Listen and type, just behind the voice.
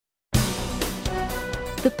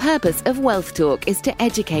The purpose of Wealth Talk is to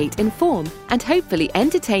educate, inform, and hopefully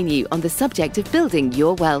entertain you on the subject of building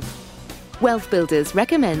your wealth. Wealth Builders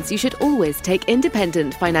recommends you should always take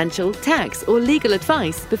independent financial, tax, or legal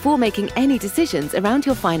advice before making any decisions around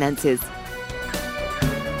your finances.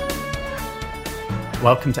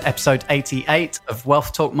 Welcome to episode 88 of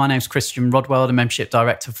Wealth Talk. My name's Christian Rodwell, the Membership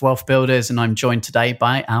Director of Wealth Builders, and I'm joined today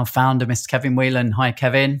by our founder, Mr. Kevin Whelan. Hi,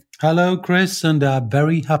 Kevin. Hello, Chris, and a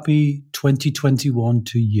very happy 2021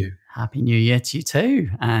 to you. Happy New Year to you too.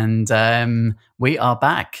 And we are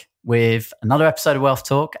back with another episode of Wealth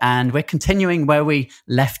Talk, and we're continuing where we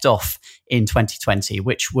left off in 2020,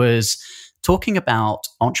 which was talking about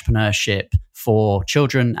entrepreneurship for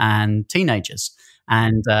children and teenagers.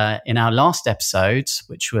 And in our last episode,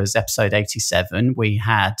 which was episode 87, we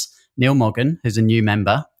had Neil Moggan, who's a new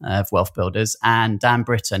member of Wealth Builders, and Dan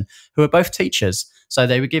Britton, who are both teachers. So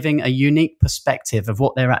they were giving a unique perspective of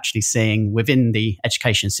what they're actually seeing within the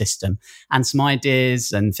education system and some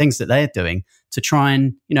ideas and things that they're doing to try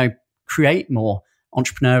and, create more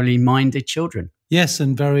entrepreneurially minded children. Yes,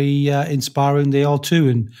 and very inspiring they are too.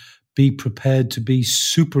 And be prepared to be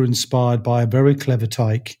super inspired by a very clever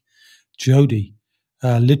tyke, Jodie.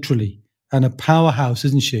 Literally, and a powerhouse,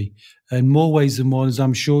 isn't she? In more ways than one, as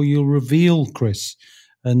I'm sure you'll reveal, Chris.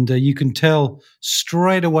 And you can tell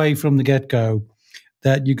straight away from the get-go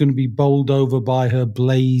that you're going to be bowled over by her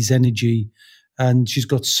blaze energy. And she's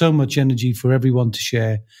got so much energy for everyone to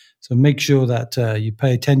share. So make sure that you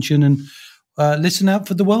pay attention and listen out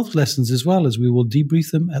for the wealth lessons as well, as we will debrief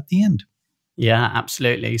them at the end. Yeah,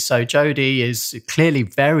 absolutely. So Jodie is clearly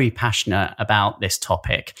very passionate about this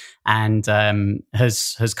topic and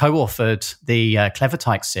has co-authored the Clever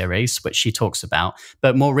Tyke series, which she talks about.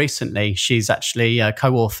 But more recently, she's actually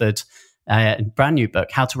co-authored a brand new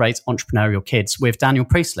book, How to Raise Entrepreneurial Kids, with Daniel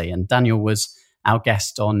Priestley. And Daniel was our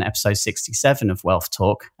guest on episode 67 of Wealth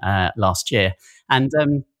Talk last year. And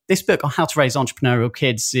this book on how to raise entrepreneurial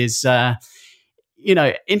kids is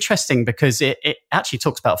interesting because it actually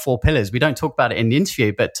talks about 4 pillars. We don't talk about it in the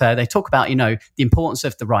interview, but they talk about, the importance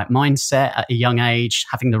of the right mindset at a young age,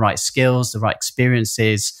 having the right skills, the right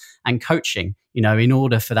experiences, and coaching, in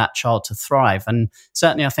order for that child to thrive. And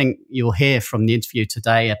certainly I think you'll hear from the interview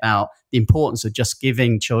today about the importance of just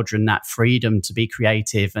giving children that freedom to be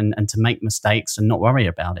creative and to make mistakes and not worry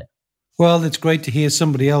about it. Well, it's great to hear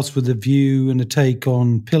somebody else with a view and a take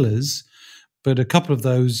on pillars. But a couple of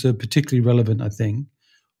those are particularly relevant, I think.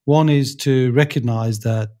 One is to recognize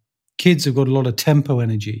that kids have got a lot of tempo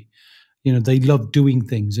energy. They love doing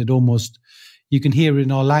things. You can hear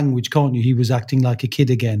in our language, can't you? He was acting like a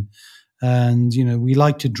kid again. And, we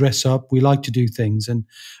like to dress up. We like to do things. And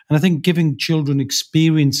I think giving children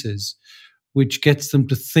experiences, which gets them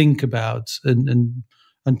to think about and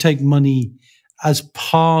take money as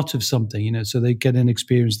part of something, so they get an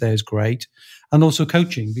experience there is great. And also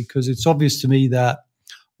coaching, because it's obvious to me that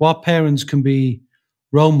while parents can be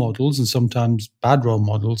role models and sometimes bad role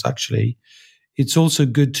models, actually, it's also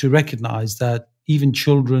good to recognize that even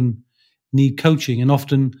children need coaching and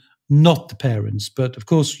often not the parents. But of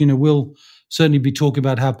course, we'll certainly be talking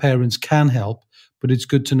about how parents can help, but it's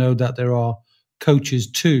good to know that there are coaches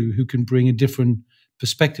too who can bring a different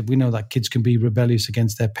perspective. We know that kids can be rebellious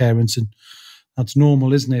against their parents, and that's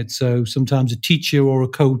normal, isn't it? So sometimes a teacher or a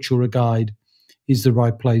coach or a guide is the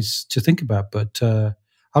right place to think about. But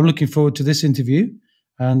I'm looking forward to this interview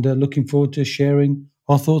and looking forward to sharing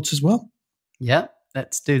our thoughts as well. Yeah,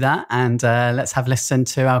 let's do that. And let's have a listen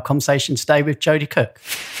to our conversation today with Jodie Cook.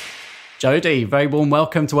 Jodie, very warm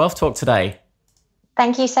welcome to Wealth Talk today.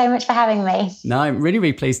 Thank you so much for having me. No, I'm really,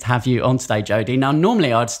 really pleased to have you on today, Jodie. Now,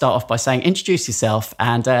 normally I'd start off by saying, introduce yourself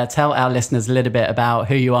and tell our listeners a little bit about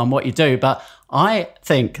who you are and what you do. But I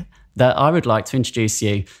think that I would like to introduce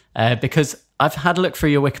you because I've had a look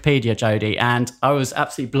through your Wikipedia, Jodie, and I was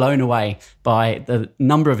absolutely blown away by the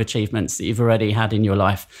number of achievements that you've already had in your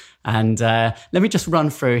life. And let me just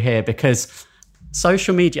run through here, because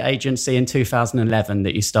social media agency in 2011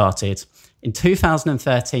 that you started. In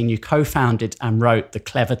 2013, you co-founded and wrote the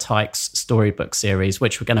Clever Tykes storybook series,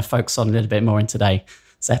 which we're going to focus on a little bit more in today's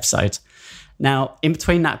episode. Now, in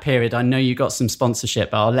between that period, I know you got some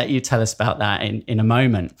sponsorship, but I'll let you tell us about that in a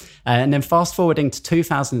moment. And then fast forwarding to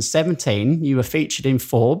 2017, you were featured in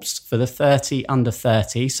Forbes for the 30 under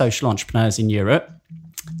 30 social entrepreneurs in Europe.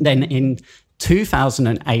 Then in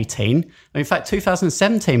 2018, in fact,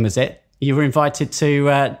 2017 was it, you were invited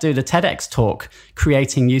to do the TEDx talk,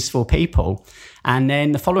 Creating Useful People. And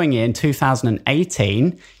then the following year, in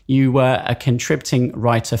 2018, you were a contributing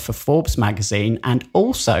writer for Forbes magazine and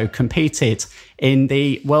also competed in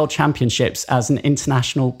the World Championships as an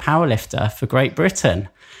international powerlifter for Great Britain.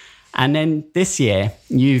 And then this year,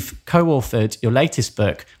 you've co-authored your latest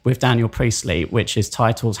book with Daniel Priestley, which is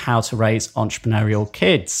titled How to Raise Entrepreneurial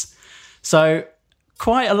Kids. So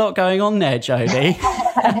quite a lot going on there, Jodie.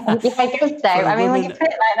 Yeah, I guess so. I mean, when you put it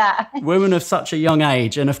like that. Women of such a young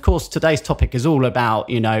age. And of course, today's topic is all about,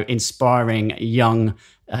 inspiring young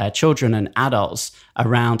children and adults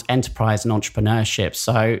around enterprise and entrepreneurship.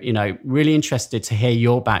 So, really interested to hear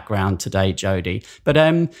your background today, Jodie. But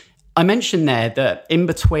I mentioned there that in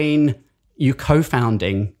between you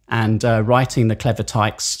co-founding and writing the Clever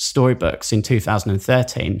Tykes storybooks in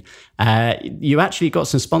 2013, you actually got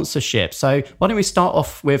some sponsorship. So why don't we start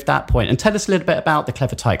off with that point and tell us a little bit about the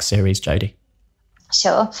Clever Tykes series, Jodie?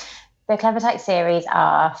 Sure. The Clever Tykes series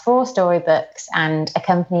are 4 storybooks and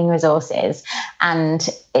accompanying resources. And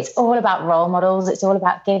it's all about role models. It's all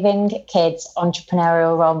about giving kids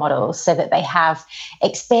entrepreneurial role models so that they have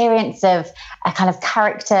experience of a kind of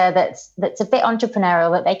character that's a bit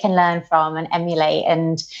entrepreneurial that they can learn from and emulate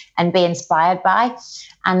and be inspired by.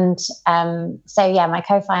 And my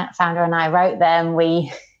co-founder and I wrote them.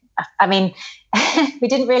 We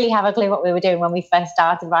didn't really have a clue what we were doing when we first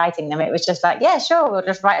started writing them. It was just like, yeah, sure, we'll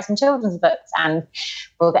just write some children's books and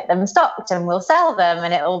we'll get them stocked and we'll sell them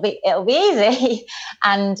and it'll be easy.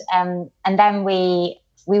 And then we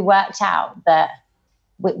worked out that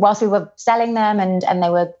whilst we were selling them and they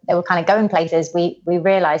were kind of going places, we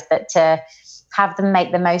realized that to have them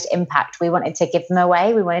make the most impact, we wanted to give them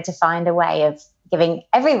away. We wanted to find a way of giving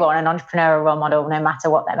everyone an entrepreneurial role model, no matter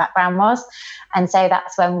what their background was. And so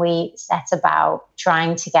that's when we set about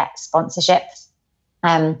trying to get sponsorship.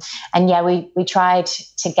 We tried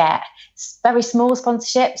to get very small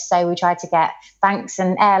sponsorships. So we tried to get banks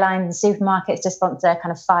and airlines and supermarkets to sponsor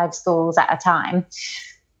kind of 5 schools at a time.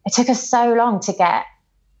 It took us so long to get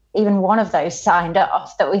even one of those signed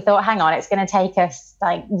off that we thought, hang on, it's going to take us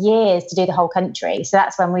like years to do the whole country. So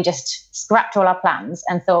that's when we just scrapped all our plans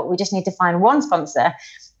and thought we just need to find one sponsor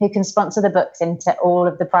who can sponsor the books into all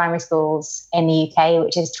of the primary schools in the UK,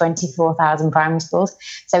 which is 24,000 primary schools.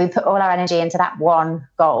 So we put all our energy into that one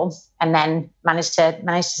goal and then managed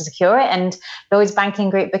to secure it. And Lloyds Banking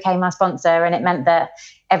Group became our sponsor, and it meant that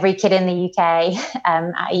every kid in the UK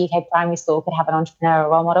at a UK primary school could have an entrepreneurial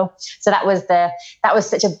role model. So that was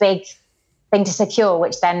such a big thing to secure,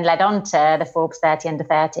 which then led on to the Forbes 30 Under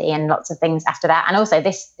 30 and lots of things after that. And also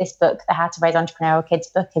this book, the How to Raise Entrepreneurial Kids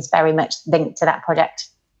book, is very much linked to that project.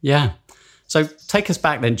 Yeah. So take us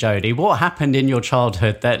back then, Jodie. What happened in your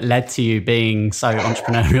childhood that led to you being so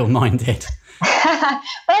entrepreneurial minded?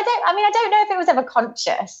 I don't know if it was ever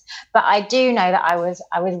conscious, but I do know that I was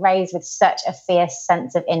raised with such a fierce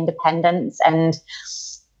sense of independence, and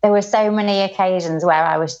there were so many occasions where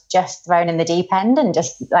I was just thrown in the deep end, and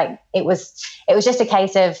just like it was just a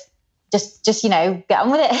case of just get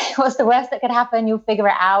on with it. What's the worst that could happen? You'll figure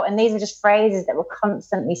it out. And these were just phrases that were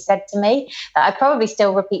constantly said to me that I probably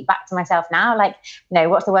still repeat back to myself now. Like,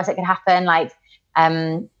 what's the worst that could happen? Like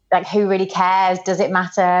who really cares? Does it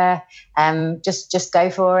matter? Just go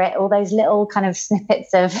for it. All those little kind of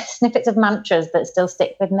snippets of mantras that still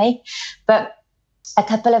stick with me. But a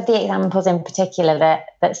couple of the examples in particular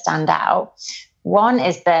that stand out. One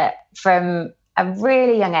is that from a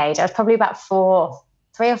really young age, I was probably about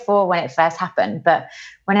 3 or 4 when it first happened. But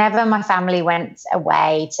whenever my family went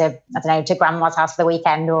away to grandma's house for the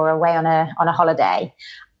weekend or away on a holiday,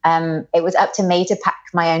 it was up to me to pack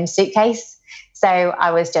my own suitcase. So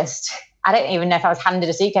I don't even know if I was handed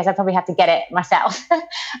a suitcase. I probably had to get it myself.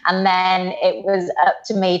 And then it was up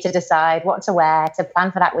to me to decide what to wear, to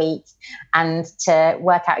plan for that week, and to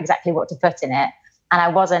work out exactly what to put in it. And I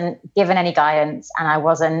wasn't given any guidance, and I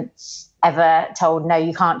wasn't ever told, no,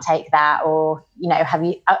 you can't take that, or have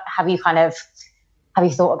you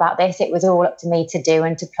thought about this? It was all up to me to do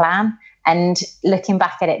and to plan. And looking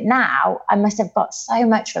back at it now, I must have got so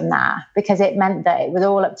much from that, because it meant that it was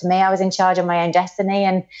all up to me. I was in charge of my own destiny.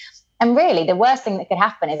 And really, the worst thing that could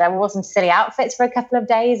happen is I wore some silly outfits for a couple of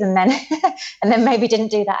days and then maybe didn't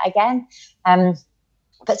do that again.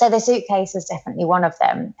 But so the suitcase was definitely one of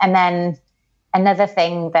them. And then another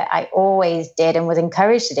thing that I always did and was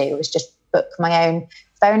encouraged to do was just book my own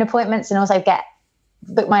phone appointments, and also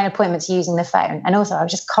book my own appointments using the phone. And also I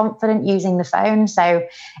was just confident using the phone. So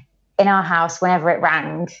in our house, whenever it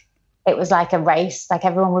rang, it was like a race. Like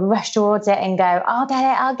everyone would rush towards it and go, I'll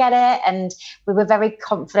get it. And we were very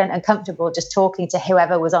confident and comfortable just talking to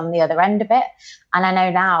whoever was on the other end of it. And I know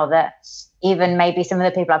now that even maybe some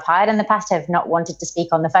of the people I've hired in the past have not wanted to speak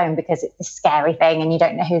on the phone because it's a scary thing and you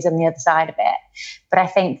don't know who's on the other side of it. But I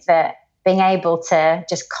think that being able to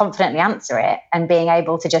just confidently answer it, and being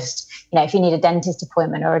able to just, if you need a dentist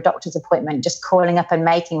appointment or a doctor's appointment, just calling up and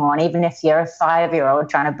making one, even if you're a 5-year-old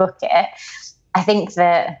trying to book it. I think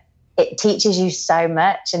that it teaches you so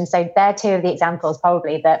much. And so they're two of the examples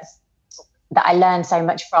probably that I learned so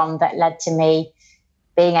much from, that led to me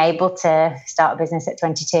being able to start a business at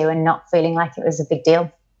 22 and not feeling like it was a big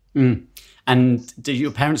deal. Mm. And do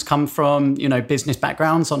your parents come from, business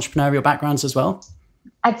backgrounds, entrepreneurial backgrounds as well?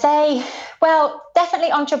 I'd say, well,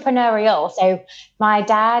 definitely entrepreneurial. So my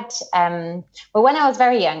dad, when I was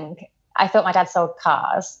very young, I thought my dad sold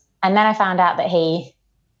cars. And then I found out that he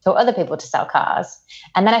taught other people to sell cars.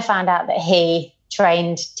 And then I found out that he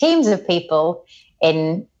trained teams of people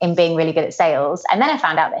in being really good at sales. And then I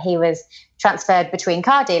found out that he was transferred between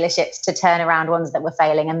car dealerships to turn around ones that were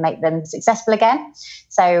failing and make them successful again.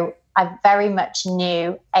 So I very much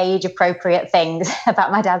knew age-appropriate things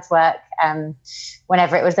about my dad's work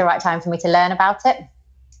whenever it was the right time for me to learn about it.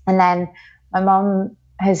 And then my mom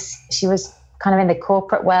she was kind of in the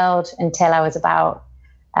corporate world until I was about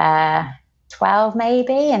 12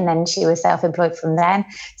 maybe, and then she was self-employed from then.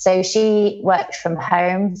 So she worked from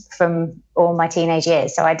home from all my teenage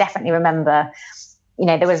years. So I definitely remember,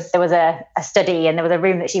 there was a study and there was a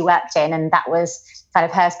room that she worked in, and that was kind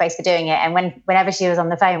of her space for doing it. And whenever she was on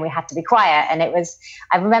the phone, we had to be quiet. And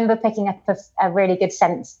I remember picking up a really good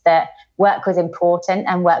sense that work was important,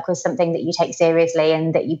 and work was something that you take seriously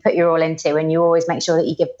and that you put your all into, and you always make sure that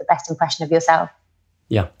you give the best impression of yourself.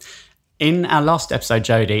 Yeah. In our last episode,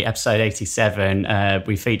 Jodie, episode 87,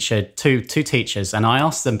 we featured two teachers, and I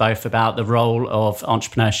asked them both about the role of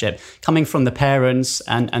entrepreneurship coming from the parents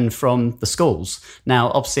and from the schools.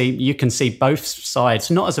 Now, obviously, you can see both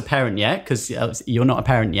sides, not as a parent yet, because you're not a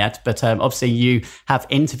parent yet, but obviously you have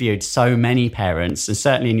interviewed so many parents, and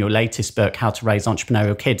certainly in your latest book, How to Raise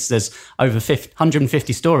Entrepreneurial Kids, there's over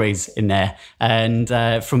 150 stories in there, and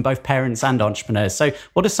from both parents and entrepreneurs. So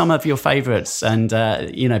what are some of your favourites and,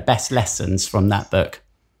 best lessons from that book?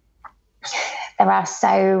 There are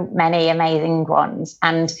so many amazing ones,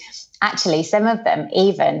 and actually some of them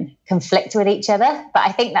even conflict with each other, but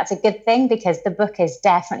I think that's a good thing, because the book is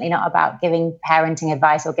definitely not about giving parenting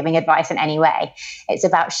advice or giving advice in any way. It's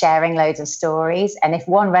about sharing loads of stories, and if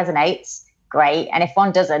one resonates, great, and if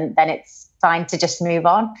one doesn't, then it's fine to just move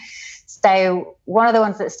on. So one of the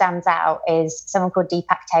ones that stands out is someone called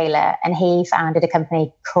Deepak Taylor, and he founded a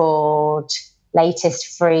company called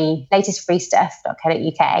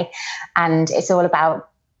latestfreestuff.co.uk, and it's all about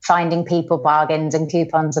finding people bargains and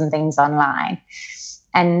coupons and things online.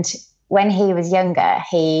 And when he was younger,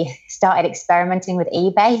 he started experimenting with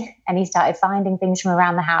eBay, and he started finding things from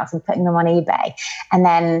around the house and putting them on eBay. And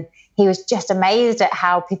then he was just amazed at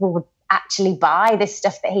how people would actually buy this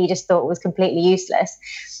stuff that he just thought was completely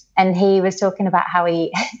useless. And he was talking about how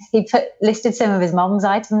he listed some of his mom's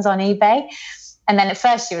items on eBay. And then at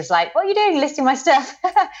first she was like, "What are you doing listing my stuff?"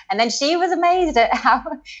 And then she was amazed at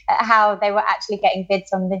how they were actually getting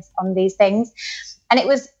bids on these things. And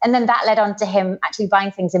then that led on to him actually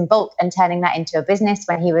buying things in bulk and turning that into a business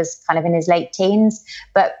when he was kind of in his late teens.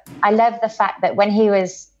 But I love the fact that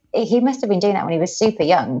he must have been doing that when he was super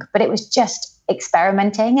young, but it was just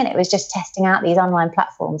experimenting, and it was just testing out these online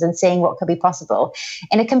platforms and seeing what could be possible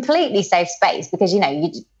in a completely safe space, because he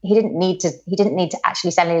didn't need to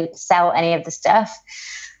actually sell any of the stuff,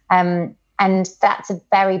 and that's a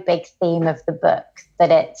very big theme of the book, that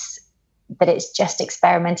it's just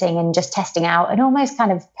experimenting and just testing out and almost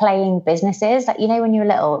kind of playing businesses. Like, when you're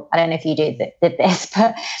little, I don't know if you did this,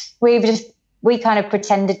 but we kind of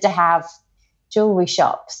pretended to have jewelry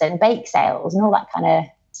shops and bake sales and all that kind of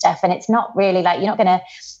stuff. And it's not really like, you're not going to,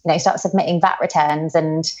 start submitting VAT returns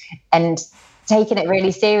and taking it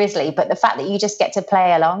really seriously. But the fact that you just get to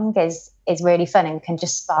play along is really fun and can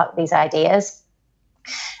just spark these ideas.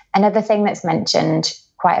 Another thing that's mentioned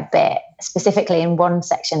quite a bit, specifically in one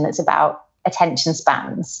section that's about attention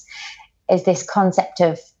spans, is this concept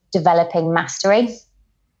of developing mastery.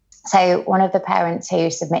 So one of the parents who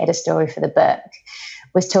submitted a story for the book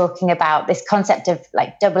was talking about this concept of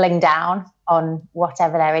like doubling down on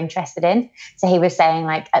whatever they're interested in. So he was saying,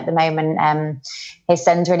 like, at the moment, his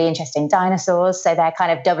son's really interested in dinosaurs. So they're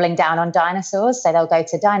kind of doubling down on dinosaurs. So they'll go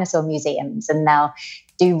to dinosaur museums and they'll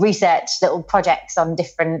do research little projects on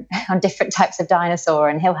different types of dinosaur.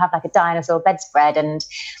 And he'll have like a dinosaur bedspread. And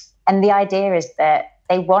the idea is that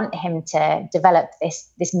they want him to develop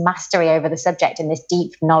this mastery over the subject and this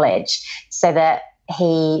deep knowledge, so that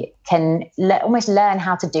he can almost learn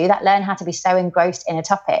how to do that, learn how to be so engrossed in a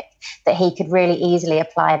topic that he could really easily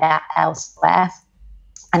apply that elsewhere.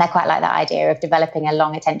 And I quite like that idea of developing a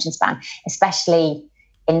long attention span, especially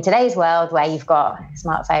in today's world where you've got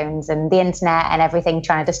smartphones and the internet and everything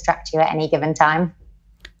trying to distract you at any given time.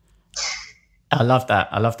 I love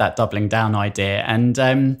that doubling down idea. And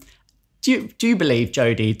do you believe,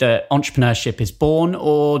 Jodie, that entrepreneurship is born,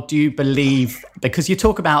 or do you believe, because you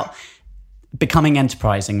talk about becoming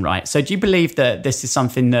enterprising, right? So do you believe that this is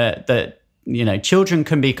something that children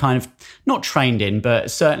can be kind of not trained in,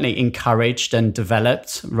 but certainly encouraged and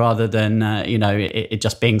developed, rather than it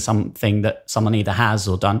just being something that someone either has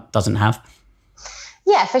or doesn't have?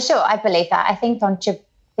 Yeah, for sure. I believe that. I think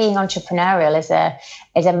being entrepreneurial is a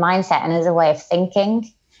mindset and is a way of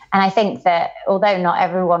thinking. And I think that although not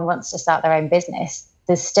everyone wants to start their own business,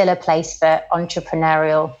 there's still a place for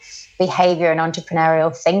entrepreneurial behavior and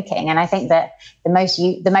entrepreneurial thinking. And I think that the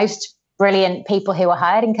most brilliant people who are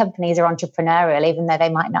hired in companies are entrepreneurial, even though they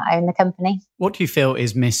might not own the company. What do you feel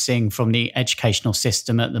is missing from the educational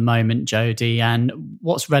system at the moment, Jodie? And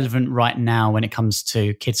what's relevant right now when it comes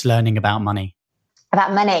to kids learning about money?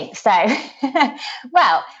 About money. So,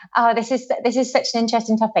 this is such an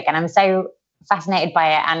interesting topic, and I'm so fascinated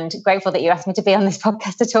by it and grateful that you asked me to be on this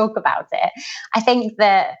podcast to talk about it. I think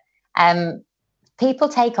that people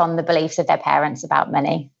take on the beliefs of their parents about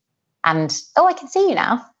money. And, I can see you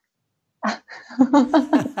now.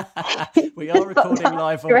 We are recording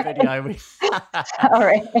live on video.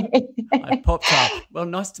 Sorry. I popped up. Well,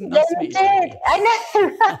 nice to meet you. I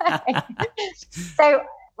know. So,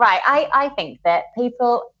 right, I think that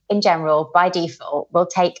people in general, by default, will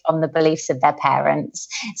take on the beliefs of their parents.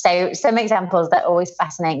 So some examples that always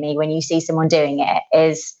fascinate me when you see someone doing it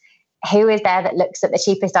is, who is there that looks at the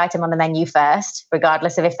cheapest item on the menu first,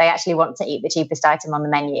 regardless of if they actually want to eat the cheapest item on the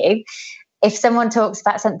menu? If someone talks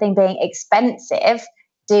about something being expensive,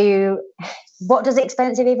 what does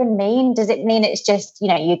expensive even mean? Does it mean it's just,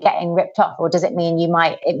 you're getting ripped off, or does it mean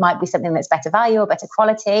it might be something that's better value or better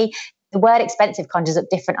quality? The word expensive conjures up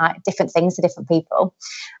different things to different people.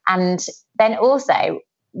 And then also,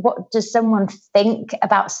 what does someone think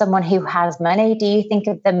about someone who has money? Do you think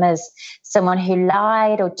of them as someone who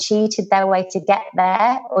lied or cheated their way to get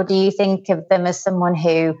there? Or do you think of them as someone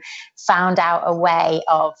who found out a way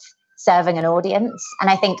of serving an audience? And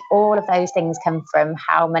I think all of those things come from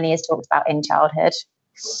how money is talked about in childhood.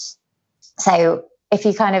 So if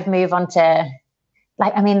you kind of move on to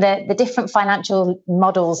the different financial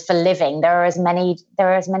models for living, there are as many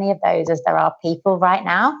of those as there are people right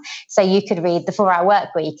now. So you could read the 4-Hour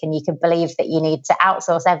Work Week and you could believe that you need to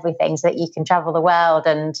outsource everything so that you can travel the world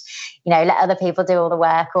and, let other people do all the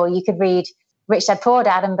work. Or you could read Rich Dad Poor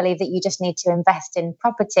Dad and believe that you just need to invest in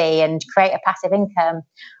property and create a passive income.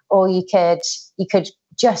 Or you could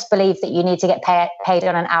just believe that you need to get paid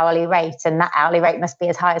on an hourly rate, and that hourly rate must be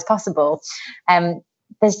as high as possible.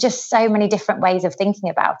 There's just so many different ways of thinking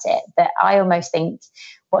about it that I almost think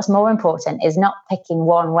what's more important is not picking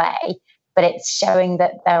one way, but it's showing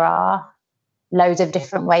that there are loads of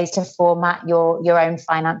different ways to format your own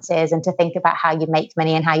finances and to think about how you make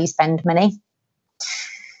money and how you spend money.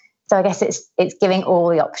 So I guess it's giving all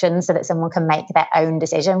the options so that someone can make their own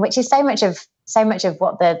decision, which is so much of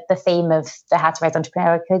what the theme of the How to Raise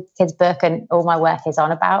Entrepreneurial Kids book and all my work is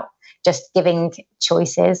on about, just giving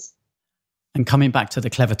choices. And coming back to the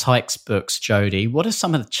Clever Tykes books, Jodie, what are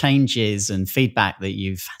some of the changes and feedback that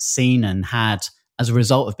you've seen and had as a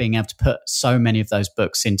result of being able to put so many of those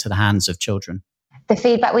books into the hands of children? The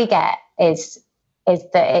feedback we get is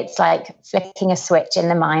that it's like flicking a switch in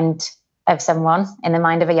the mind of someone, in the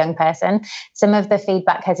mind of a young person. Some of the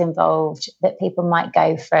feedback has involved that people might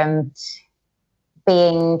go from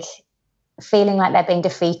feeling like they're being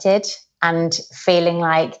defeated and feeling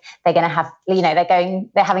like they're going to have,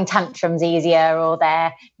 they're having tantrums easier, or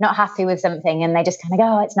they're not happy with something and they just kind of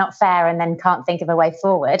go, it's not fair, and then can't think of a way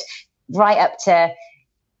forward, right up to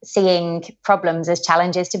seeing problems as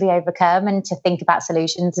challenges to be overcome and to think about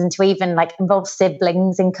solutions, and to even involve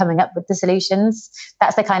siblings in coming up with the solutions.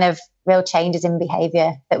 That's the kind of real changes in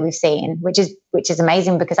behavior that we've seen, which is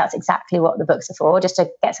amazing, because that's exactly what the books are for, just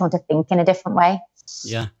to get someone to think in a different way.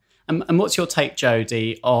 Yeah. And what's your take,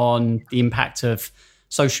 Jodie, on the impact of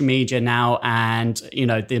social media now and,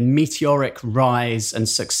 the meteoric rise and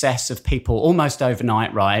success of people almost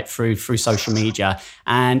overnight, right, through social media?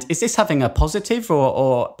 And is this having a positive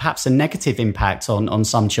or perhaps a negative impact on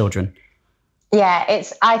some children? Yeah,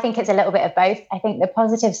 I think it's a little bit of both. I think the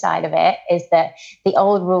positive side of it is that the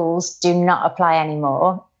old rules do not apply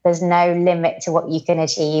anymore. There's no limit to what you can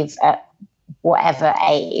achieve at whatever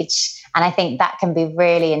age. And I think that can be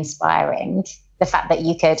really inspiring. The fact that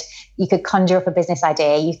you could conjure up a business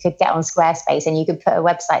idea, you could get on Squarespace and you could put a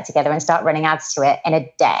website together and start running ads to it in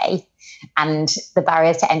a day. and the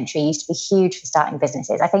barriers to entry used to be huge for starting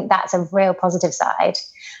businesses. I think that's a real positive side.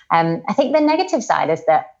 I think the negative side is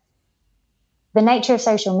that the nature of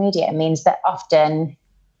social media means that often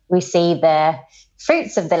we see the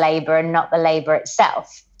fruits of the labor and not the labor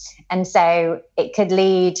itself. And so it could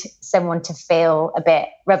lead someone to feel a bit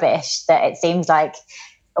rubbish, that it seems like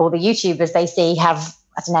all the YouTubers they see have,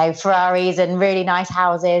 I don't know, Ferraris and really nice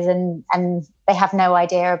houses, and they have no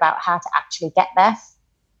idea about how to actually get there.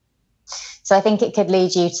 So I think it could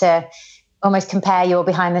lead you to almost compare your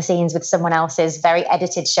behind the scenes with someone else's very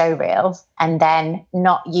edited show reel, and then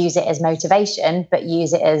not use it as motivation, but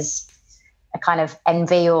use it as a kind of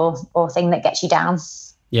envy or thing that gets you down.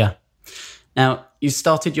 Yeah. Now, you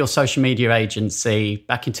started your social media agency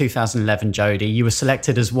back in 2011, Jodie. You were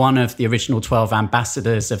selected as one of the original 12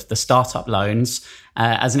 ambassadors of the Startup Loans,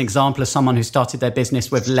 as an example of someone who started their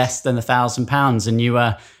business with less than £1,000, and you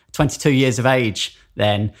were 22 years of age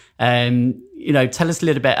then. Tell us a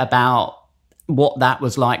little bit about what that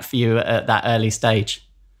was like for you at that early stage.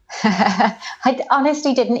 I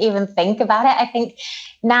honestly didn't even think about it. I think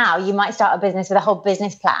now you might start a business with a whole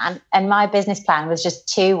business plan, and my business plan was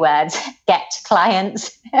just 2 words: get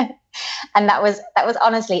clients. And that was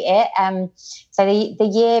honestly it. So the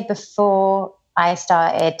year before I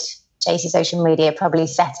started JC Social Media probably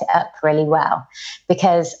set it up really well,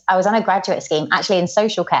 because I was on a graduate scheme actually in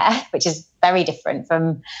social care, which is very different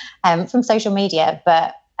from social media,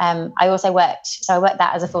 but I also worked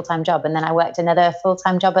that as a full-time job, and then I worked another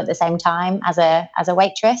full-time job at the same time as a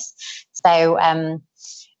waitress. So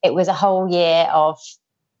it was a whole year of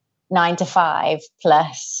 9 to 5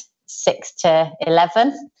 plus 6 to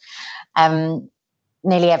 11,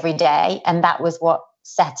 nearly every day. And that was what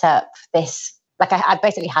set up this. Like I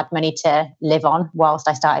basically had money to live on whilst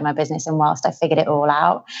I started my business and whilst I figured it all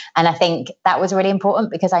out. And I think that was really important,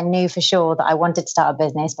 because I knew for sure that I wanted to start a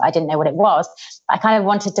business, but I didn't know what it was. I kind of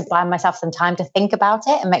wanted to buy myself some time to think about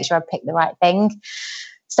it and make sure I picked the right thing.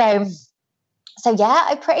 So yeah,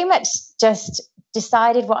 I pretty much just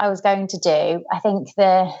decided what I was going to do. I think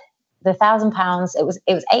the £1,000, it was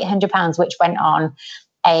 £800, which went on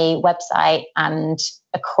a website and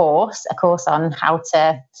a course on how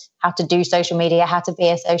to do social media, how to be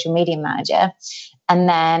a social media manager. And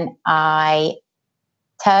then I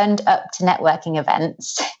turned up to networking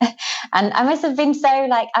events. And I must have been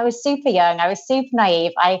I was super young, I was super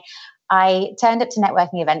naive. I turned up to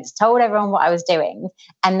networking events, told everyone what I was doing.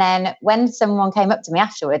 And then when someone came up to me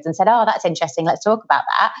afterwards and said, "Oh, that's interesting, let's talk about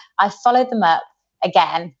that," I followed them up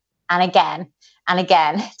again and again and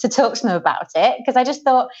again to talk to them about it, because I just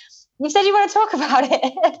thought, you said you want to talk about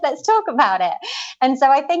it. Let's talk about it. And so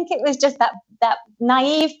I think it was just that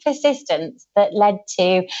naive persistence that led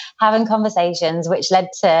to having conversations, which led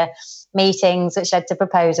to meetings, which led to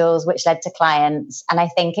proposals, which led to clients. And I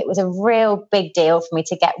think it was a real big deal for me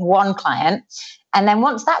to get one client. And then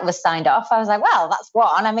once that was signed off, I was like, well, that's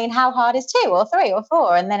one. I mean, how hard is 2 or 3 or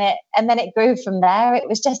 4? And then it grew from there. It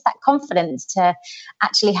was just that confidence to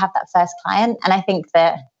actually have that first client. And I think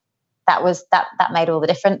that made all the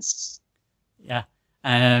difference. Yeah.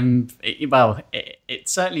 It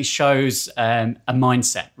certainly shows a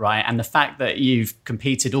mindset, right? And the fact that you've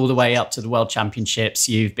competed all the way up to the World Championships,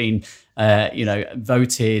 you've been,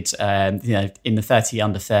 voted, in the 30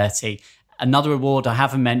 under 30. Another award I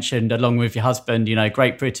haven't mentioned, along with your husband,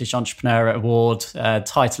 Great British Entrepreneur Award,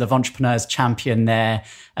 title of Entrepreneur's Champion there.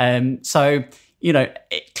 So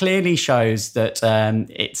it clearly shows that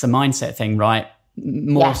it's a mindset thing, right?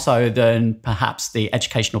 More so than perhaps the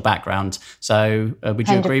educational background. So would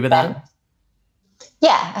you 100%. Agree with that?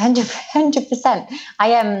 Yeah, 100%.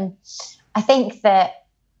 I think that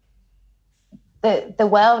the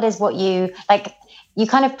world is what you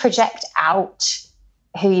kind of project out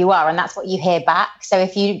who you are, and that's what you hear back. So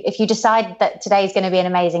if you decide that today is going to be an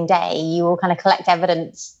amazing day, you will kind of collect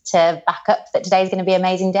evidence to back up that today is going to be an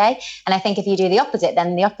amazing day. And I think if you do the opposite,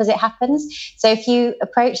 then the opposite happens. So if you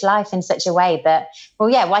approach life in such a way that, well,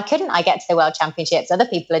 yeah, why couldn't I get to the World Championships? Other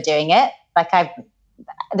people are doing it.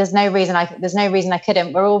 There's no reason I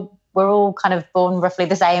couldn't. We're all kind of born roughly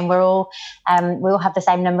the same. We all have the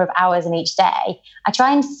same number of hours in each day. I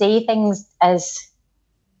try and see things as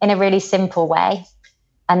in a really simple way,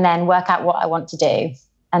 and then work out what I want to do,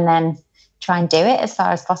 and then try and do it as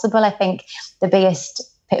far as possible. I think the biggest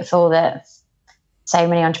pitfall that so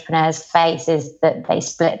many entrepreneurs face is that they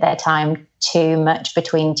split their time too much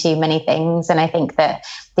between too many things. And I think that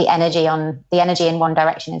the energy in one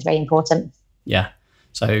direction is really important. Yeah.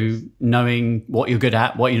 So knowing what you're good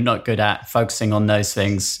at, what you're not good at, focusing on those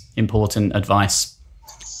things, important advice.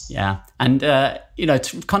 Yeah. And, to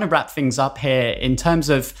kind of wrap things up here, in terms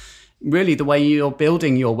of really the way you're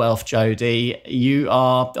building your wealth, Jodie. You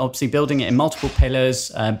are obviously building it in multiple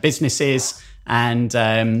pillars, businesses, and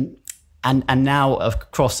now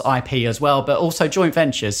across IP as well, but also joint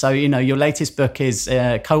ventures. So, your latest book is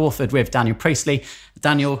co-authored with Daniel Priestley.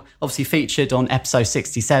 Daniel obviously featured on episode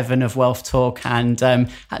 67 of Wealth Talk. And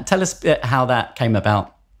tell us a bit how that came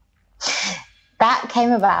about. That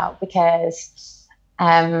came about because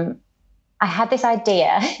I had this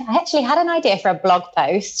idea. I actually had an idea for a blog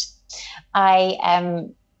post. I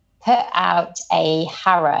put out a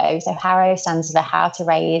HARO. So HARO stands for help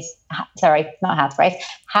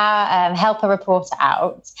a reporter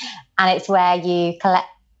out. And it's where you kind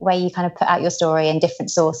of put out your story and different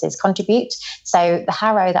sources contribute. So the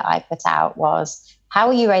HARO that I put out was, how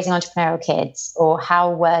are you raising entrepreneurial kids? Or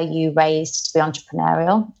how were you raised to be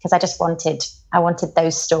entrepreneurial? Because I wanted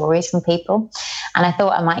those stories from people. And I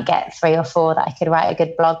thought I might get 3 or 4 that I could write a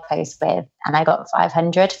good blog post with. And I got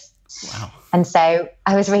 500. Wow. And so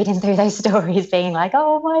I was reading through those stories being like,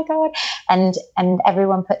 oh my God. And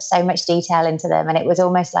everyone put so much detail into them. And it was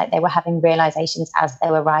almost like they were having realizations as they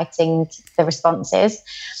were writing the responses.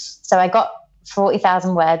 So I got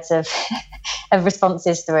 40,000 words of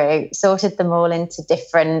responses through, sorted them all into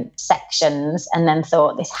different sections, and then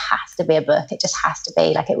thought, this has to be a book. It just has to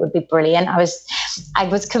be, like, it would be brilliant. I was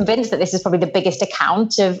convinced that this is probably the biggest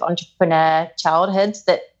account of entrepreneur childhoods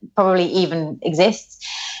that probably even exists.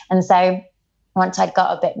 And so once I'd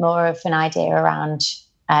got a bit more of an idea around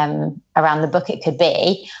the book it could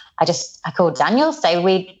be, I called Daniel. So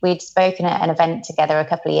we'd spoken at an event together a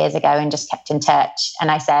couple of years ago and just kept in touch.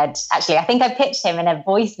 And I said, actually, I think I pitched him in a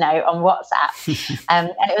voice note on WhatsApp. And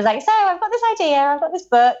it was like, so I've got this idea, I've got this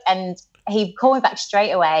book. And he called me back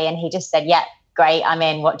straight away and he just said, yeah, great, I'm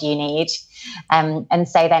in. What do you need? And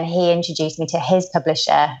so then he introduced me to his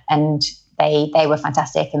publisher, and they were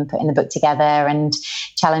fantastic in putting the book together and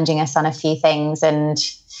challenging us on a few things. And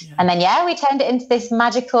then, we turned it into this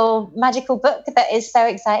magical book that is so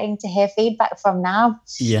exciting to hear feedback from now.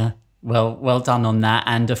 Yeah. Well done on that.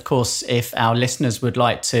 And of course, if our listeners would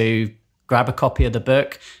like to grab a copy of the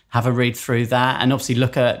book, have a read through that, and obviously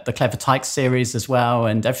look at the Clever Tykes series as well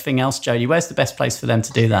and everything else, Jodie, where's the best place for them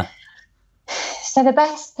to do that? So the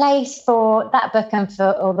best place for that book and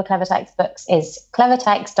for all the Clever Tykes books is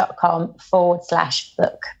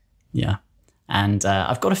clevertykes.com/book. Yeah. And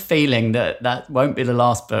I've got a feeling that won't be the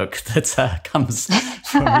last book that comes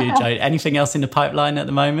from you, Jodie. Anything else in the pipeline at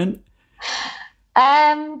the moment?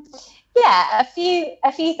 Yeah, a few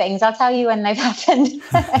things. I'll tell you when they've happened.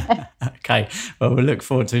 Okay. Well, we'll look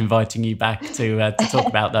forward to inviting you back to talk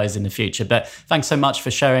about those in the future. But thanks so much for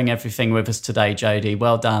sharing everything with us today, Jodie.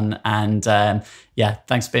 Well done. And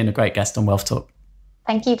thanks for being a great guest on Wealth Talk.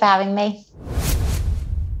 Thank you for having me.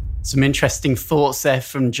 Some interesting thoughts there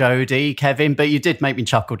from Jodie, Kevin, but you did make me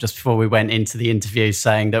chuckle just before we went into the interview,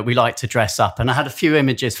 saying that we like to dress up. And I had a few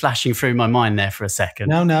images flashing through my mind there for a second.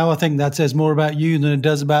 No, I think that says more about you than it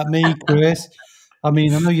does about me, Chris. I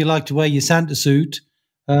mean, I know you like to wear your Santa suit,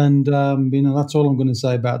 and, that's all I'm going to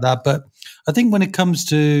say about that. But I think when it comes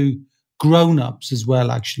to grown-ups as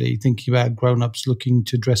well, actually, thinking about grown-ups looking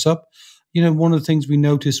to dress up, one of the things we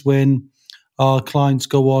notice when our clients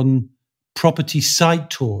go on property site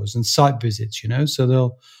tours and site visits, so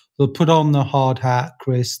they'll put on the hard hat,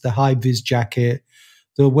 Chris, the high vis jacket,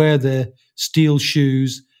 they'll wear the steel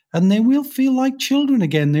shoes, and they will feel like children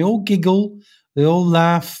again. They all giggle, they all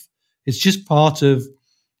laugh. It's just part of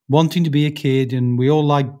wanting to be a kid, and we all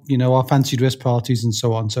like, our fancy dress parties and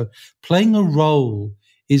so on. So playing a role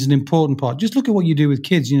is an important part. Just look at what you do with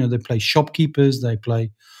kids. They play shopkeepers, they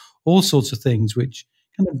play all sorts of things, which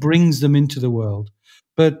kind of brings them into the world.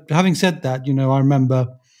 But having said that, I remember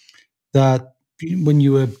that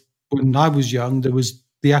when I was young,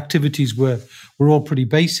 the activities were all pretty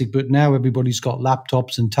basic, but now everybody's got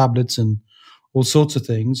laptops and tablets and all sorts of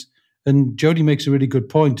things. And Jodie makes a really good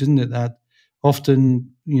point, isn't it? That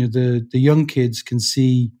often, the young kids can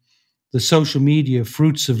see the social media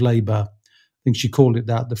fruits of labor. I think she called it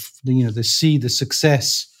that. They see the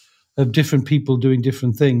success of different people doing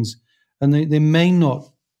different things, and they may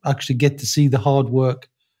not actually get to see the hard work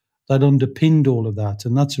that underpinned all of that.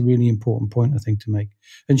 And that's a really important point, I think, to make.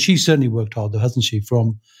 And she certainly worked hard, though, hasn't she,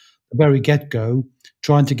 from the very get-go,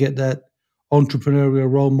 trying to get that entrepreneurial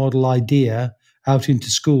role model idea out into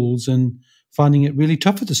schools and finding it really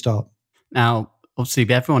tough at the start. Now, obviously,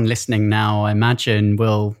 everyone listening now, I imagine,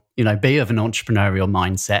 will, be of an entrepreneurial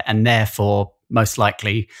mindset and therefore most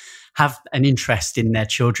likely have an interest in their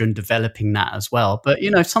children developing that as well. But,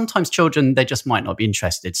 sometimes children, they just might not be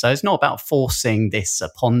interested. So it's not about forcing this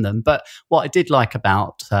upon them. But what I did like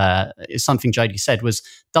about something Jodie said was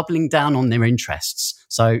doubling down on their interests.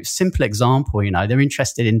 So simple example, they're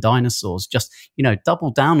interested in dinosaurs. Just,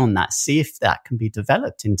 double down on that. See if that can be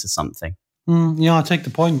developed into something. Yeah, I take the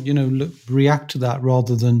point, react to that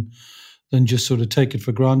rather than just sort of take it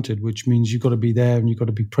for granted, which means you've got to be there and you've got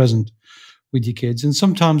to be present with your kids. And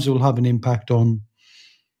sometimes it will have an impact on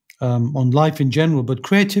life in general, but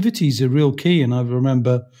creativity is a real key. And I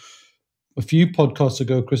remember a few podcasts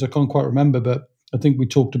ago, Chris, I can't quite remember, but I think we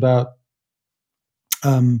talked about,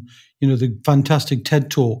 the fantastic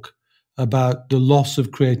TED Talk about the loss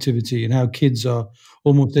of creativity and how kids are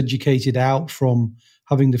almost educated out from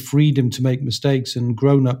having the freedom to make mistakes, and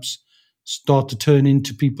grown-ups start to turn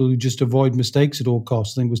into people who just avoid mistakes at all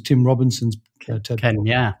costs. I think it was Tim Robinson's TED Talk.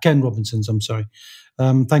 Ken Robinson's, I'm sorry.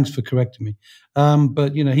 Thanks for correcting me.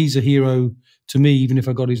 But, he's a hero to me, even if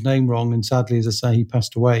I got his name wrong. And sadly, as I say, he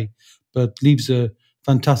passed away, but leaves a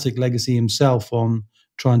fantastic legacy himself on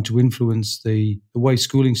trying to influence the way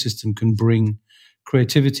schooling system can bring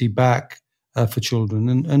creativity back for children.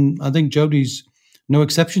 And I think Jodie's no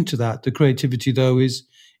exception to that. The creativity, though, is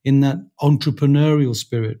in that entrepreneurial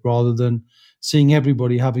spirit rather than seeing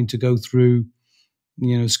everybody having to go through,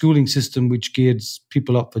 schooling system which gears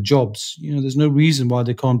people up for jobs. There's no reason why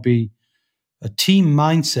there can't be a team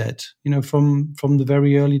mindset, from the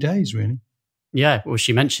very early days, really. Yeah, well,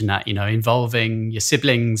 she mentioned that, involving your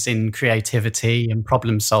siblings in creativity and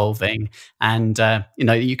problem solving, and,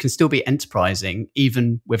 you can still be enterprising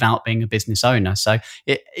even without being a business owner. So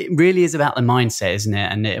it really is about the mindset, isn't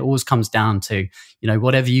it? And it always comes down to,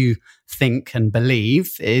 whatever you think and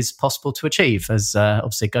believe is possible to achieve, as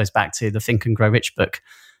obviously it goes back to the Think and Grow Rich book,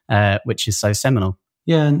 which is so seminal.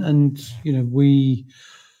 Yeah, and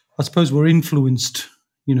I suppose we're influenced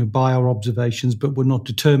by our observations, but we're not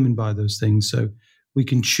determined by those things. So we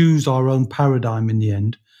can choose our own paradigm in the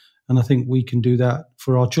end. And I think we can do that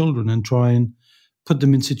for our children and try and put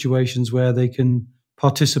them in situations where they can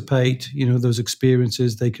participate, those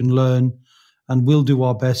experiences, they can learn, and we'll do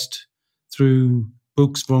our best through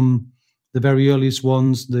books from the very earliest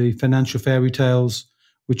ones, the financial fairy tales,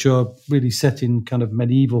 which are really set in kind of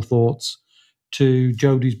medieval thoughts, to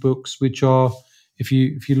Jodie's books, which are, if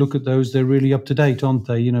you look at those, they're really up to date, aren't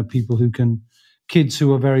they? Kids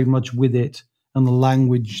who are very much with it, and the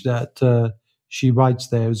language that she writes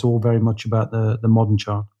there is all very much about the modern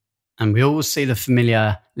child. And we always see the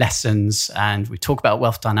familiar lessons, and we talk about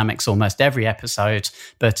wealth dynamics almost every episode.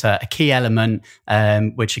 But a key element,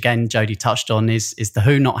 which again Jodie touched on, is the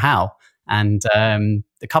who, not how, and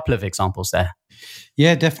a couple of examples there.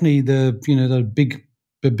 Yeah, definitely the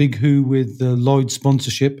big who with the Lloyd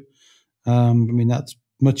sponsorship. That's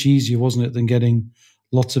much easier, wasn't it, than getting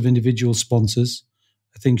lots of individual sponsors.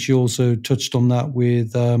 I think she also touched on that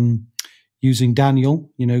with using Daniel,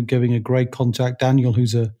 giving a great contact. Daniel,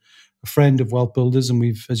 who's a friend of Wealth Builders, and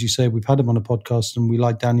we've had him on a podcast, and we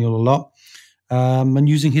like Daniel a lot, and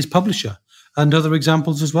using his publisher and other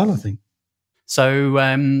examples as well, I think. So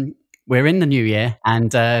we're in the new year,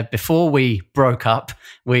 and before we broke up,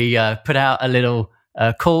 we put out a little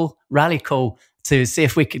rally call to see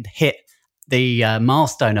if we could hit the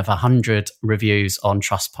milestone of 100 reviews on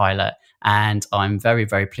Trustpilot. And I'm very,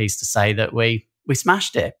 very pleased to say that we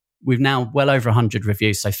smashed it. We've now well over 100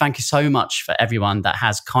 reviews. So thank you so much for everyone that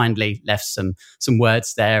has kindly left some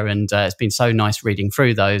words there. And it's been so nice reading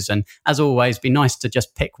through those. And as always, be nice to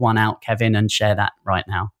just pick one out, Kevin, and share that right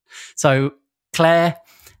now. So Claire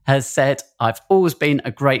has said, I've always been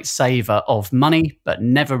a great saver of money, but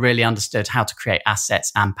never really understood how to create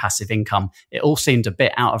assets and passive income. It all seemed a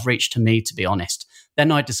bit out of reach to me, to be honest.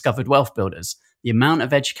 Then I discovered Wealth Builders. The amount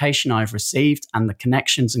of education I've received and the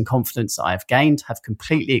connections and confidence that I have gained have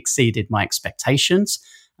completely exceeded my expectations,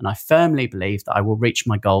 and I firmly believe that I will reach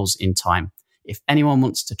my goals in time. If anyone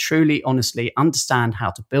wants to truly, honestly understand how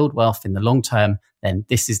to build wealth in the long term, then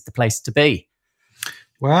this is the place to be.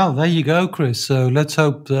 Well, there you go, Chris. So let's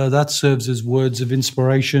hope that serves as words of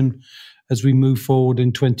inspiration as we move forward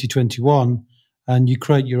in 2021, and you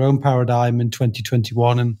create your own paradigm in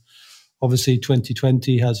 2021. And obviously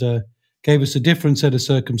 2020 gave us a different set of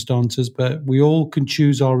circumstances, but we all can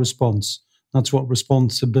choose our response. That's what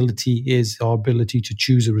responsibility is, our ability to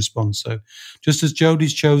choose a response. So just as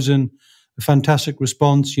Jodie's chosen a fantastic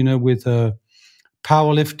response, with a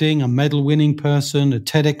powerlifting, a medal-winning person, a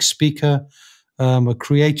TEDx speaker, a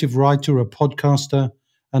creative writer, a podcaster,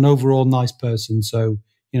 an overall nice person. So,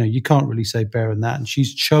 you can't really say better than that. And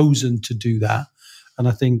she's chosen to do that. And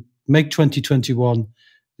I think make 2021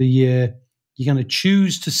 the year You're going to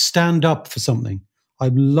choose to stand up for something.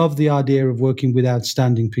 I love the idea of working with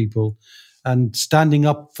outstanding people, and standing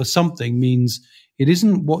up for something means it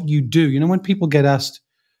isn't what you do. You know, when people get asked,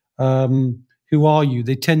 who are you?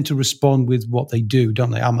 They tend to respond with what they do,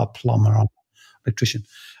 don't they? I'm a plumber, I'm an electrician.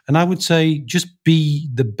 And I would say just be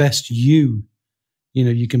the best you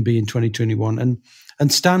can be in 2021,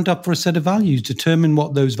 and stand up for a set of values. Determine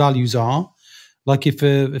what those values are. Like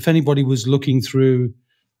if anybody was looking through,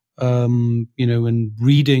 and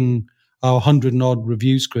reading our 100 and odd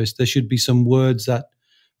reviews, Chris, there should be some words that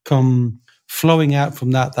come flowing out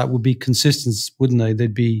from that would be consistent, wouldn't they?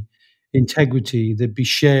 There'd be integrity, there'd be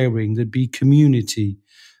sharing, there'd be community,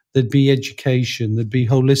 there'd be education, there'd be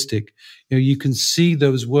holistic. You can see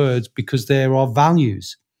those words because there are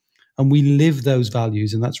values, and we live those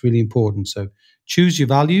values, and that's really important. So choose your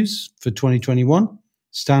values for 2021,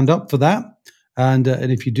 stand up for that, and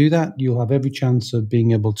if you do that, you'll have every chance of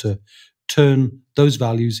being able to turn those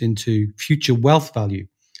values into future wealth value,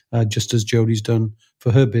 just as Jodie's done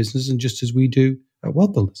for her business, and just as we do at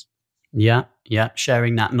Wealth Builders. Yeah.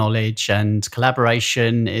 Sharing that knowledge and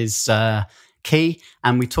collaboration is key.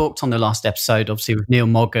 And we talked on the last episode, obviously, with Neil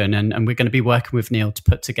Moggan, and we're going to be working with Neil to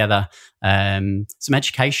put together some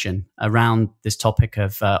education around this topic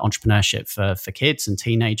of entrepreneurship for kids and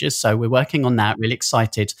teenagers. So we're working on that, really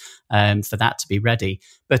excited for that to be ready.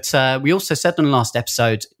 But we also said on the last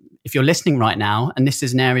episode, if you're listening right now and this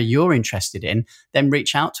is an area you're interested in, then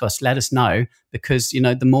reach out to us, let us know, because,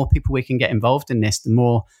 the more people we can get involved in this, the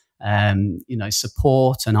more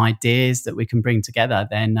support and ideas that we can bring together,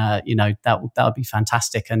 then that would be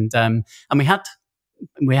fantastic. And we had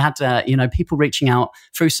people reaching out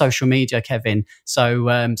through social media, Kevin.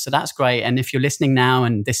 So that's great. And if you're listening now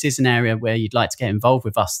and this is an area where you'd like to get involved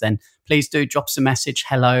with us, then please do drop us a message,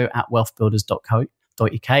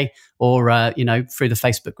 hello@wealthbuilders.co.uk, or through the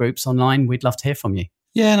Facebook groups online. We'd love to hear from you.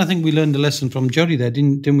 Yeah, and I think we learned a lesson from Jodie there,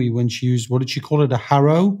 didn't we? When she used, what did she call it? A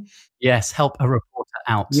harrow? Yes, help a reporter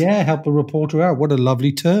out. Yeah, help a reporter out. What a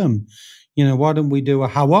lovely term. Why don't we do a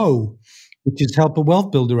how, which is help a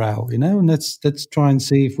wealth builder out, and let's try and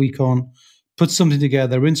see if we can't put something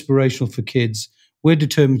together inspirational for kids. We're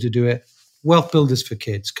determined to do it. Wealth Builders for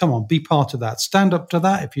Kids. Come on, be part of that. Stand up to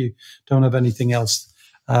that if you don't have anything else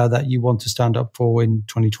that you want to stand up for in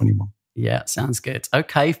 2021. Yeah, sounds good.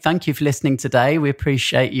 Okay, thank you for listening today. We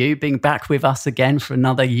appreciate you being back with us again for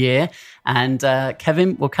another year. And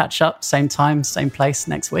Kevin, we'll catch up same time, same place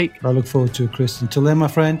next week. I look forward to it, Chris. Until then, my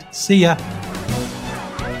friend, see ya.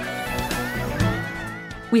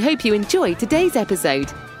 We hope you enjoyed today's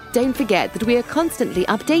episode. Don't forget that we are constantly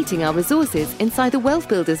updating our resources inside the Wealth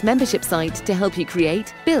Builders membership site to help you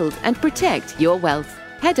create, build, and protect your wealth.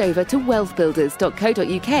 Head over to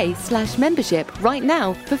wealthbuilders.co.uk/membership right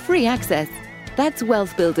now for free access. That's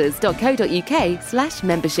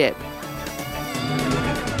wealthbuilders.co.uk/membership.